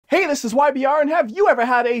Hey, this is WhyBeAre, and have you ever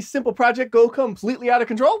had a simple project go completely out of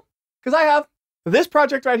control? Because I have. This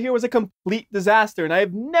project right here was a complete disaster, and I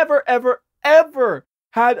have never, ever, ever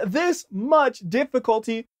had this much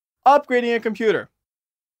difficulty upgrading a computer.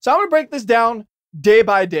 So I'm going to break this down day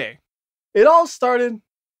by day. It all started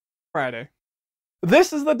Friday.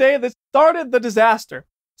 This is the day that started the disaster.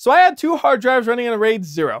 So I had 2 hard drives running in a RAID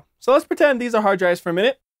 0. So let's pretend these are hard drives for a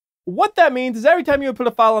minute. What that means is every time you would put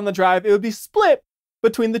a file on the drive, it would be split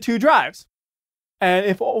between the 2 drives. And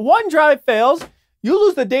if one drive fails, you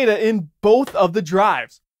lose the data in both of the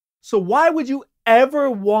drives. So why would you ever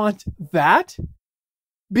want that?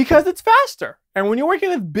 Because it's faster. And when you're working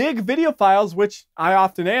with big video files, which I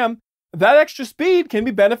often am, that extra speed can be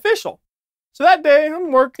beneficial. So that day,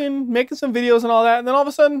 I'm working, making some videos and all that, and then all of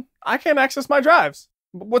a sudden, I can't access my drives.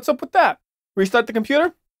 What's up with that? Restart the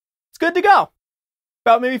computer, it's good to go.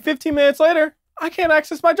 About maybe 15 minutes later, I can't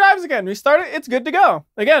access my drives again. Restart it, it's good to go.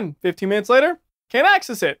 Again, 15 minutes later, can't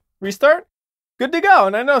access it. Restart, good to go.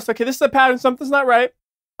 And I noticed, okay, this is a pattern, something's not right.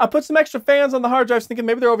 I put some extra fans on the hard drives thinking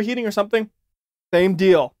maybe they're overheating or something. Same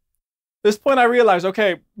deal. At this point I realized,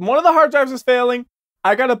 okay, one of the hard drives is failing.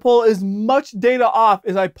 I gotta pull as much data off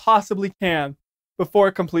as I possibly can before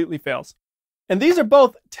it completely fails. And these are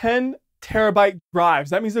both 10 terabyte drives.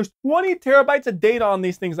 That means there's 20 terabytes of data on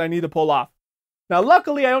these things I need to pull off. Now,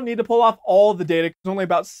 luckily, I don't need to pull off all the data because it's only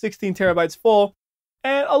about 16 terabytes full.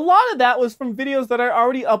 And a lot of that was from videos that I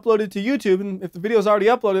already uploaded to YouTube. And if the video is already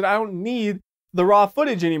uploaded, I don't need the raw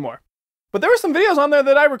footage anymore. But there were some videos on there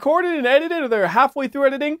that I recorded and edited, or they're halfway through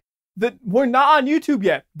editing, that were not on YouTube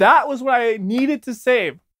yet. That was what I needed to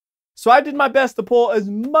save. So I did my best to pull as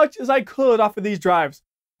much as I could off of these drives.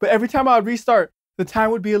 But every time I would restart, the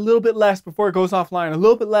time would be a little bit less before it goes offline, a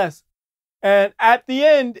little bit less. And at the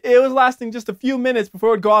end, it was lasting just a few minutes before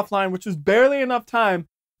it would go offline, which was barely enough time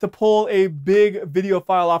to pull a big video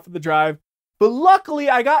file off of the drive. But luckily,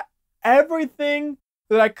 I got everything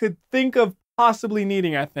that I could think of possibly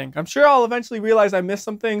needing, I think. I'm sure I'll eventually realize I missed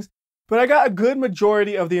some things, but I got a good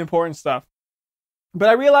majority of the important stuff. But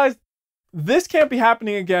I realized this can't be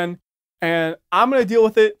happening again, and I'm going to deal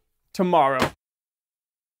with it tomorrow.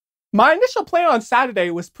 My initial plan on Saturday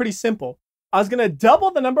was pretty simple. I was going to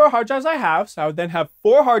double the number of hard drives I have, so I would then have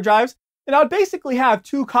 4 hard drives, and I would basically have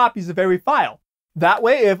 2 copies of every file. That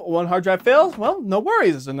way, if one hard drive fails, well, no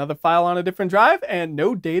worries. There's another file on a different drive, and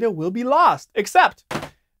no data will be lost. Except,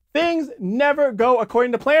 things never go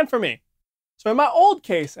according to plan for me. So in my old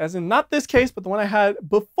case, as in not this case, but the one I had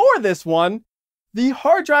before this one, the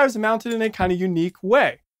hard drives mounted in a kind of unique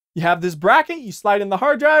way. You have this bracket, you slide in the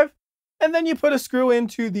hard drive, and then you put a screw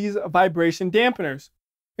into these vibration dampeners.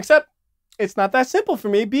 Except, it's not that simple for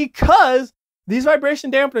me because these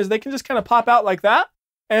vibration dampeners, they can just kind of pop out like that.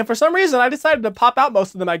 And for some reason, I decided to pop out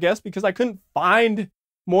most of them, I guess, because I couldn't find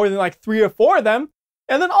more than like 3 or 4 of them.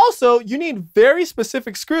 And then also, you need very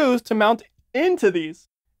specific screws to mount into these.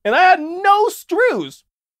 And I had no screws.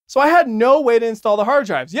 So I had no way to install the hard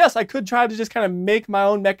drives. Yes, I could try to just kind of make my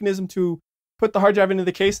own mechanism to put the hard drive into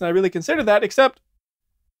the case, and I really considered that, except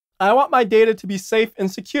I want my data to be safe and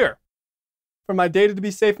secure. For my data to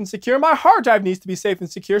be safe and secure, my hard drive needs to be safe and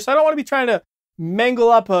secure. So I don't want to be trying to mangle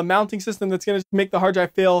up a mounting system that's going to make the hard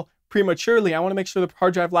drive fail prematurely. I want to make sure the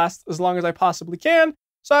hard drive lasts as long as I possibly can.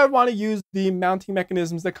 So I want to use the mounting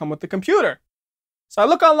mechanisms that come with the computer. So I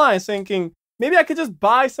look online thinking, maybe I could just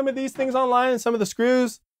buy some of these things online and some of the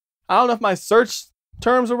screws. I don't know if my search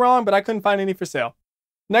terms are wrong, but I couldn't find any for sale.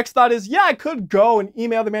 Next thought is, yeah, I could go and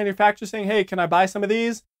email the manufacturer saying, hey, can I buy some of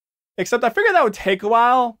these? Except I figured that would take a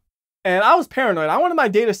while. And I was paranoid. I wanted my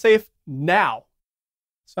data safe now.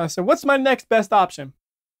 So I said, what's my next best option?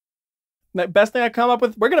 The best thing I come up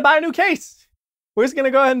with, we're going to buy a new case. We're just going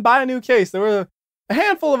to go ahead and buy a new case. There were a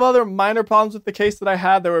handful of other minor problems with the case that I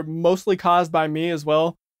had that were mostly caused by me as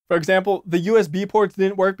well. For example, the USB ports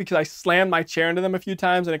didn't work because I slammed my chair into them a few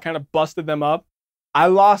times and it kind of busted them up. I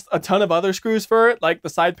lost a ton of other screws for it. Like the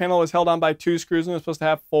side panel was held on by 2 screws and it was supposed to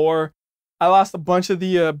have 4. I lost a bunch of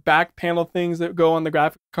the back panel things that go on the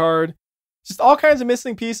graphic card. Just all kinds of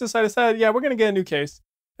missing pieces. So I decided, yeah, we're going to get a new case.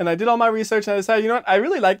 And I did all my research and I decided, you know what? I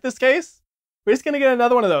really like this case. We're just going to get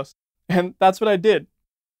another one of those. And that's what I did.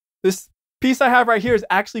 This piece I have right here is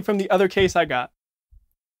actually from the other case I got.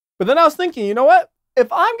 But then I was thinking, you know what?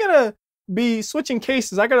 If I'm going to be switching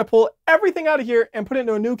cases, I got to pull everything out of here and put it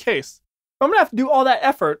into a new case. If I'm going to have to do all that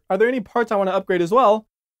effort, are there any parts I want to upgrade as well?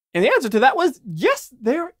 And the answer to that was, yes,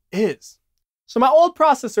 there is. So my old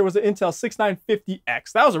processor was an Intel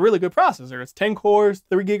 6950X. That was a really good processor. It's 10 cores,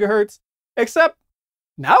 3 gigahertz. Except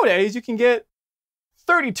nowadays you can get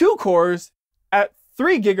 32 cores at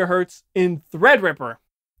 3 gigahertz in Threadripper.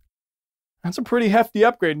 That's a pretty hefty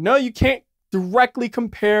upgrade. No, you can't directly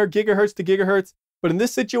compare gigahertz to gigahertz, but in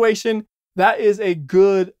this situation, that is a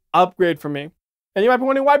good upgrade for me. And you might be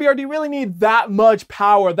wondering, WhyBeAre, do you really need that much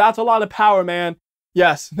power? That's a lot of power, man.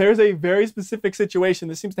 Yes, there's a very specific situation.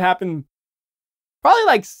 This seems to happen probably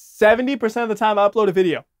like 70% of the time I upload a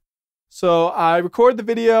video. So I record the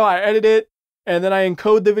video, I edit it, and then I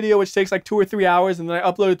encode the video, which takes like 2 or 3 hours, and then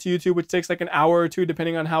I upload it to YouTube, which takes like an hour or two,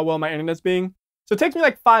 depending on how well my internet's being. So it takes me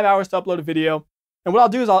like 5 hours to upload a video. And what I'll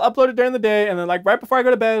do is I'll upload it during the day, and then like right before I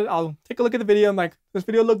go to bed, I'll take a look at the video. I'm like, this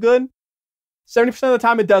video look good? 70% of the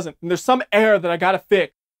time it doesn't. And there's some error that I gotta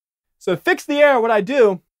fix. So to fix the error, what I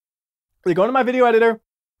do, I go into my video editor,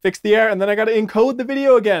 fix the error, and then I gotta encode the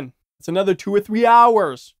video again. It's another 2 or 3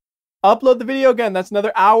 hours. Upload the video again, that's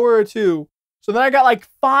another hour or two. So then I got like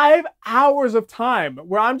 5 hours of time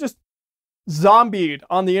where I'm just zombied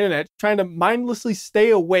on the internet, trying to mindlessly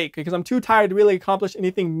stay awake because I'm too tired to really accomplish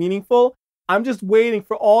anything meaningful. I'm just waiting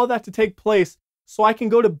for all of that to take place so I can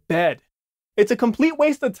go to bed. It's a complete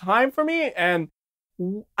waste of time for me, and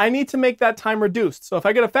I need to make that time reduced. So if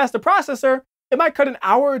I get a faster processor, it might cut an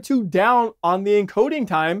hour or two down on the encoding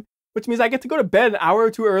time, which means I get to go to bed an hour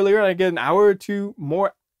or two earlier, and I get an hour or two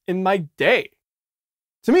more in my day.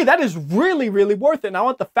 To me, that is really, really worth it. And I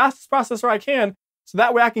want the fastest processor I can, so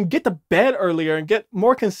that way I can get to bed earlier and get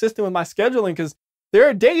more consistent with my scheduling, because there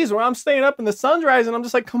are days where I'm staying up and the sun's rising and I'm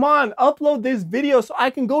just like, come on, upload this video so I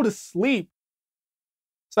can go to sleep.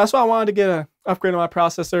 So that's why I wanted to get an upgrade on my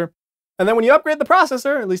processor. And then when you upgrade the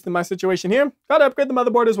processor, at least in my situation here, got to upgrade the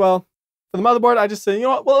motherboard as well. For the motherboard, I just said, you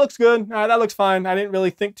know what, well, it looks good. All right, that looks fine. I didn't really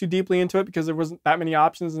think too deeply into it because there wasn't that many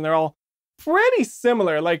options and they're all pretty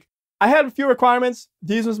similar. Like, I had a few requirements.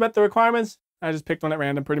 These ones met the requirements. I just picked one at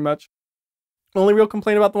random pretty much. The only real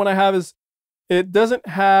complaint about the one I have is it doesn't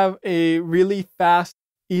have a really fast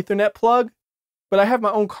Ethernet plug, but I have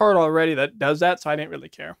my own card already that does that, so I didn't really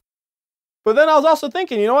care. But then I was also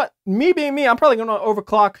thinking, you know what? Me being me, I'm probably going to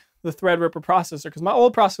overclock the Threadripper processor because my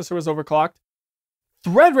old processor was overclocked.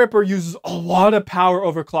 Threadripper uses a lot of power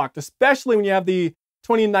overclocked, especially when you have the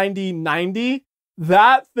 2090-90.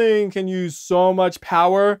 That thing can use so much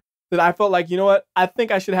power that I felt like, you know what? I think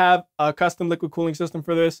I should have a custom liquid cooling system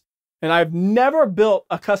for this. And I've never built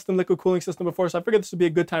a custom liquid cooling system before, so I figured this would be a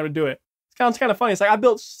good time to do it. It sounds kind of funny. It's like I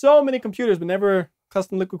built so many computers, but never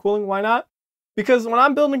custom liquid cooling. Why not? Because when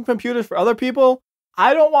I'm building computers for other people,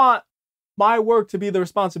 I don't want my work to be the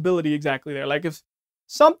responsibility exactly there. Like if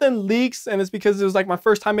something leaks and it's because it was like my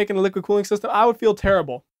first time making a liquid cooling system, I would feel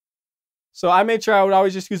terrible. So I made sure I would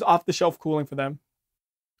always just use off-the-shelf cooling for them.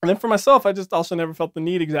 And then for myself, I just also never felt the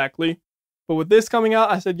need exactly. But with this coming out,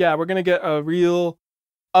 I said, yeah, we're going to get a real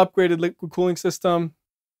upgraded liquid cooling system.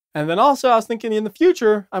 And then also I was thinking in the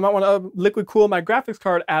future, I might want to liquid cool my graphics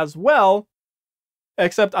card as well.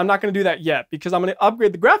 Except I'm not going to do that yet because I'm going to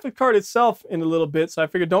upgrade the graphics card itself in a little bit. So I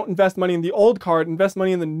figured don't invest money in the old card, invest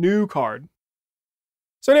money in the new card.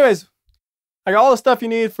 So anyways, I got all the stuff you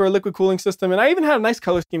need for a liquid cooling system. And I even had a nice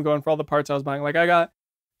color scheme going for all the parts I was buying. Like I got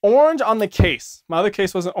orange on the case. My other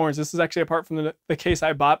case wasn't orange. This is actually apart from the case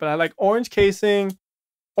I bought. But I like orange casing,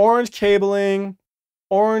 orange cabling,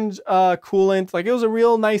 orange coolant. Like it was a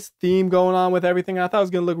real nice theme going on with everything. I thought it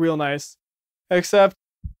was going to look real nice. Except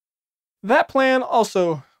that plan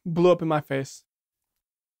also blew up in my face.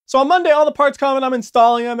 So on Monday, all the parts come, I'm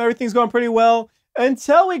installing them. Everything's going pretty well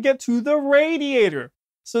until we get to the radiator.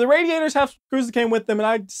 So the radiators have screws that came with them, and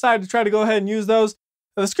I decided to try to go ahead and use those.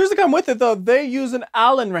 Now, the screws that come with it, though, they use an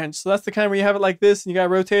Allen wrench. So that's the kind where you have it like this, and you got to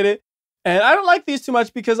rotate it. And I don't like these too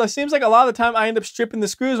much because it seems like a lot of the time I end up stripping the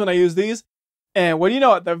screws when I use these. And what do you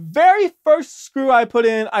know? The very first screw I put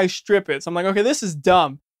in, I strip it. So I'm like, okay, this is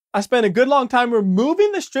dumb. I spent a good long time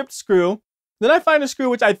removing the stripped screw. Then I find a screw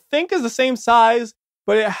which I think is the same size,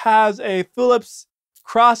 but it has a Phillips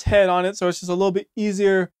crosshead on it, so it's just a little bit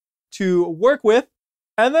easier to work with.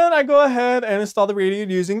 And then I go ahead and install the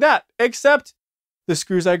radiator using that, except the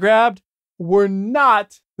screws I grabbed were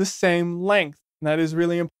not the same length. And that is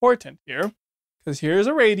really important here, because here's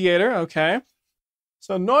a radiator, okay?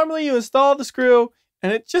 So normally you install the screw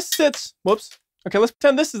and it just sits, whoops. Okay, let's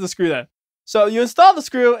pretend this is the screw then. So you install the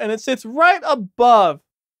screw and it sits right above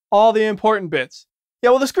all the important bits. Yeah,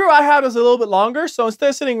 well, the screw I had was a little bit longer, so instead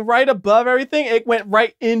of sitting right above everything, it went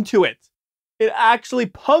right into it. It actually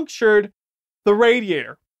punctured the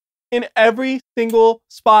radiator in every single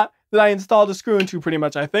spot that I installed a screw into pretty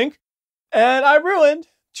much, I think. And I ruined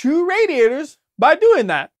 2 radiators by doing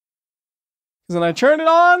that. Because when I turned it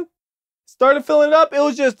on, started filling it up, it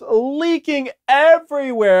was just leaking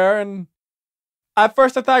everywhere. And at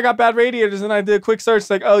first I thought I got bad radiators, and I did a quick search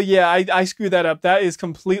like, oh yeah, I screwed that up. That is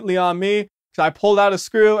completely on me. because I pulled out a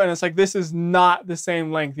screw and it's like, this is not the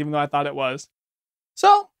same length, even though I thought it was.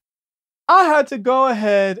 So I had to go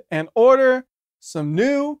ahead and order some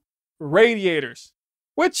new radiators,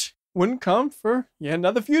 which wouldn't come for yet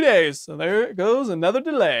another few days. So there goes another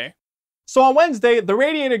delay. So on Wednesday, the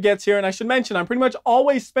radiator gets here, and I should mention, I'm pretty much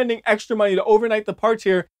always spending extra money to overnight the parts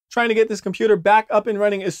here, trying to get this computer back up and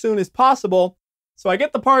running as soon as possible. So I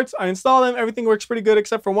get the parts, I install them, everything works pretty good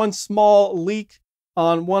except for one small leak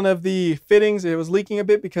on one of the fittings. It was leaking a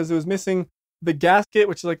bit because it was missing the gasket,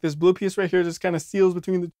 which is like this blue piece right here, just kind of seals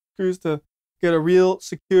between the screws to get a real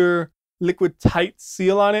secure liquid tight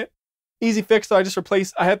seal on it. Easy fix, so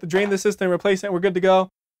I had to drain the system, replace it, and we're good to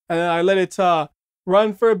go. And then I let it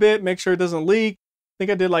run for a bit, make sure it doesn't leak. I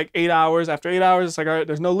think I did like 8 hours. After 8 hours, it's like, all right,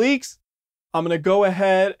 there's no leaks. I'm gonna go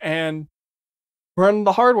ahead and run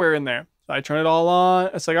the hardware in there. So I turn it all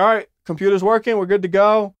on. It's like, all right, computer's working, we're good to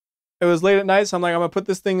go. It was late at night, so I'm like, I'm gonna put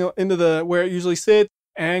this thing into where it usually sits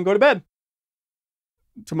and go to bed.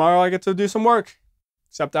 Tomorrow I get to do some work,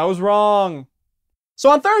 except I was wrong. So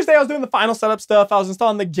on Thursday, I was doing the final setup stuff. I was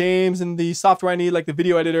installing the games and the software I need, like the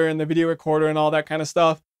video editor and the video recorder and all that kind of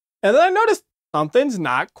stuff. And then I noticed something's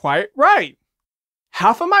not quite right.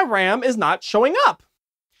 Half of my RAM is not showing up.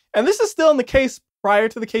 And this is still in the case prior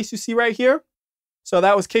to the case you see right here. So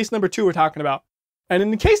that was case number 2 we're talking about. And in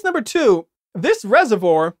the case number 2, this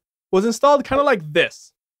reservoir was installed kind of like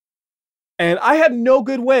this. And I had no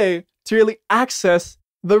good way to really access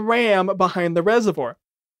the RAM behind the reservoir.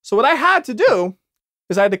 So what I had to do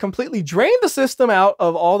is I had to completely drain the system out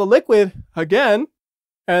of all the liquid again.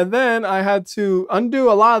 And then I had to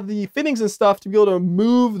undo a lot of the fittings and stuff to be able to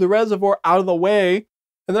move the reservoir out of the way.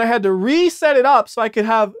 And then I had to reset it up so I could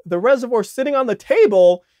have the reservoir sitting on the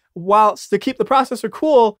table to keep the processor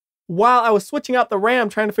cool while I was switching out the RAM,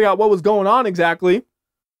 trying to figure out what was going on exactly.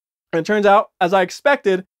 And it turns out, as I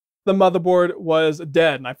expected, the motherboard was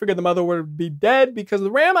dead. And I figured the motherboard would be dead because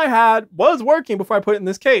the RAM I had was working before I put it in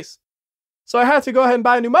this case. So I had to go ahead and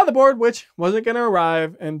buy a new motherboard, which wasn't going to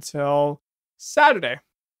arrive until Saturday.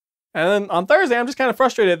 And then on Thursday, I'm just kind of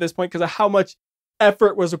frustrated at this point because of how much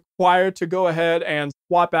effort was required to go ahead and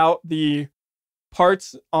swap out the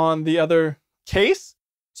parts on the other case.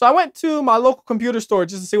 So I went to my local computer store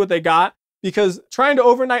just to see what they got, because trying to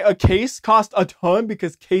overnight a case cost a ton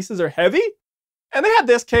because cases are heavy. And they had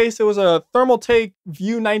this case. It was a Thermaltake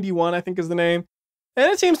View 91, I think is the name. And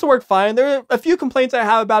it seems to work fine. There are a few complaints I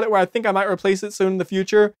have about it where I think I might replace it soon in the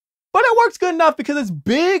future. But it works good enough because it's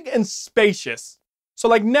big and spacious. So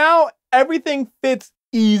like now everything fits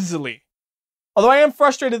easily. Although I am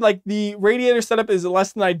frustrated, like the radiator setup is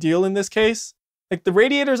less than ideal in this case. Like the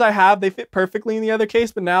radiators I have, they fit perfectly in the other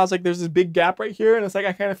case, but now it's like there's this big gap right here. And it's like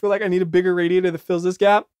I kind of feel like I need a bigger radiator that fills this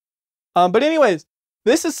gap. But anyways,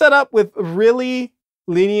 this is set up with really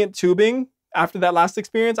lenient tubing. After that last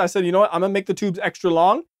experience, I said, you know what, I'm gonna make the tubes extra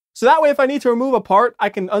long. So that way, if I need to remove a part, I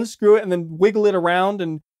can unscrew it and then wiggle it around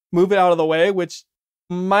and move it out of the way, which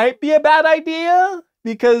might be a bad idea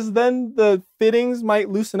because then the fittings might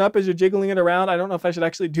loosen up as you're jiggling it around. I don't know if I should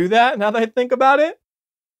actually do that now that I think about it.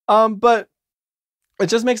 But it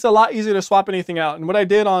just makes it a lot easier to swap anything out. And what I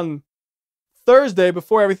did on Thursday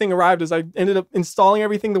before everything arrived is I ended up installing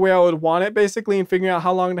everything the way I would want it, basically, and figuring out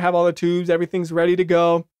how long to have all the tubes. Everything's ready to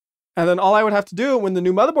go. And then all I would have to do when the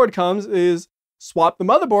new motherboard comes is swap the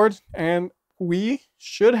motherboard and we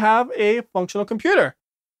should have a functional computer.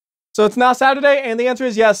 So it's now Saturday and the answer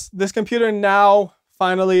is yes, this computer now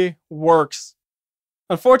finally works.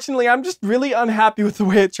 Unfortunately, I'm just really unhappy with the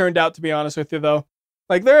way it turned out, to be honest with you though.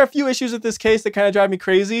 Like there are a few issues with this case that kind of drive me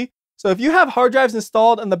crazy. So if you have hard drives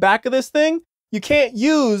installed in the back of this thing, you can't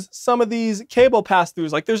use some of these cable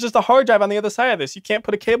pass-throughs. Like there's just a hard drive on the other side of this. You can't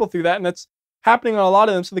put a cable through that, and that's happening on a lot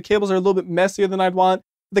of them. So the cables are a little bit messier than I'd want.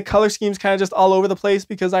 The color scheme's kind of just all over the place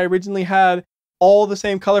because I originally had all the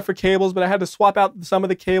same color for cables, but I had to swap out some of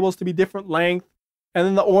the cables to be different length. And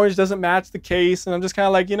then the orange doesn't match the case. And I'm just kind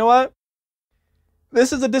of like, you know what?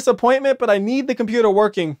 This is a disappointment, but I need the computer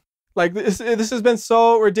working. Like this has been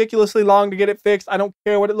so ridiculously long to get it fixed. I don't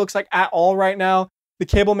care what it looks like at all right now. The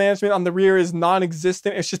cable management on the rear is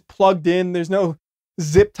non-existent. It's just plugged in. There's no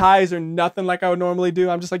zip ties or nothing like I would normally do.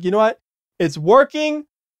 I'm just like, you know what? It's working.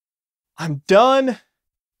 I'm done.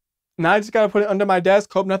 Now I just got to put it under my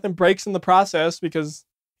desk. Hope nothing breaks in the process because,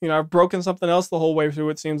 you know, I've broken something else the whole way through,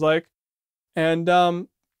 it seems like. And, oh,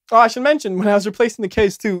 I should mention, when I was replacing the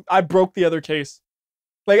case too, I broke the other case.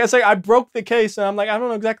 Like I say, I broke the case and I'm like, I don't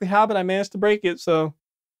know exactly how, but I managed to break it. So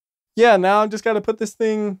yeah, now I just got to put this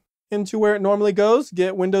thing into where it normally goes,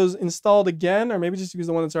 get Windows installed again, or maybe just use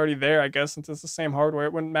the one that's already there, I guess, since it's the same hardware.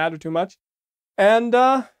 It wouldn't matter too much. And,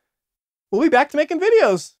 we'll be back to making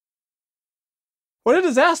videos. What a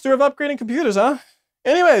disaster of upgrading computers, huh?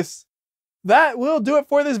 Anyways, that will do it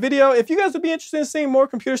for this video. If you guys would be interested in seeing more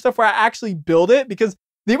computer stuff where I actually build it, because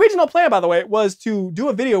the original plan, by the way, was to do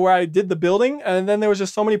a video where I did the building, and then there was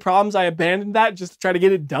just so many problems, I abandoned that just to try to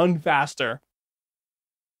get it done faster.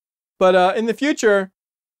 But in the future,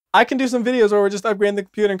 I can do some videos where we're just upgrading the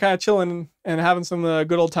computer and kind of chilling and having some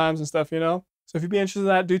good old times and stuff, you know? So if you'd be interested in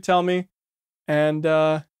that, do tell me. And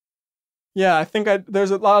yeah, I think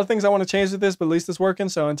there's a lot of things I want to change with this, but at least it's working.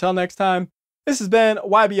 So until next time, this has been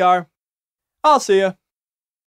WhyBeAre. I'll see ya.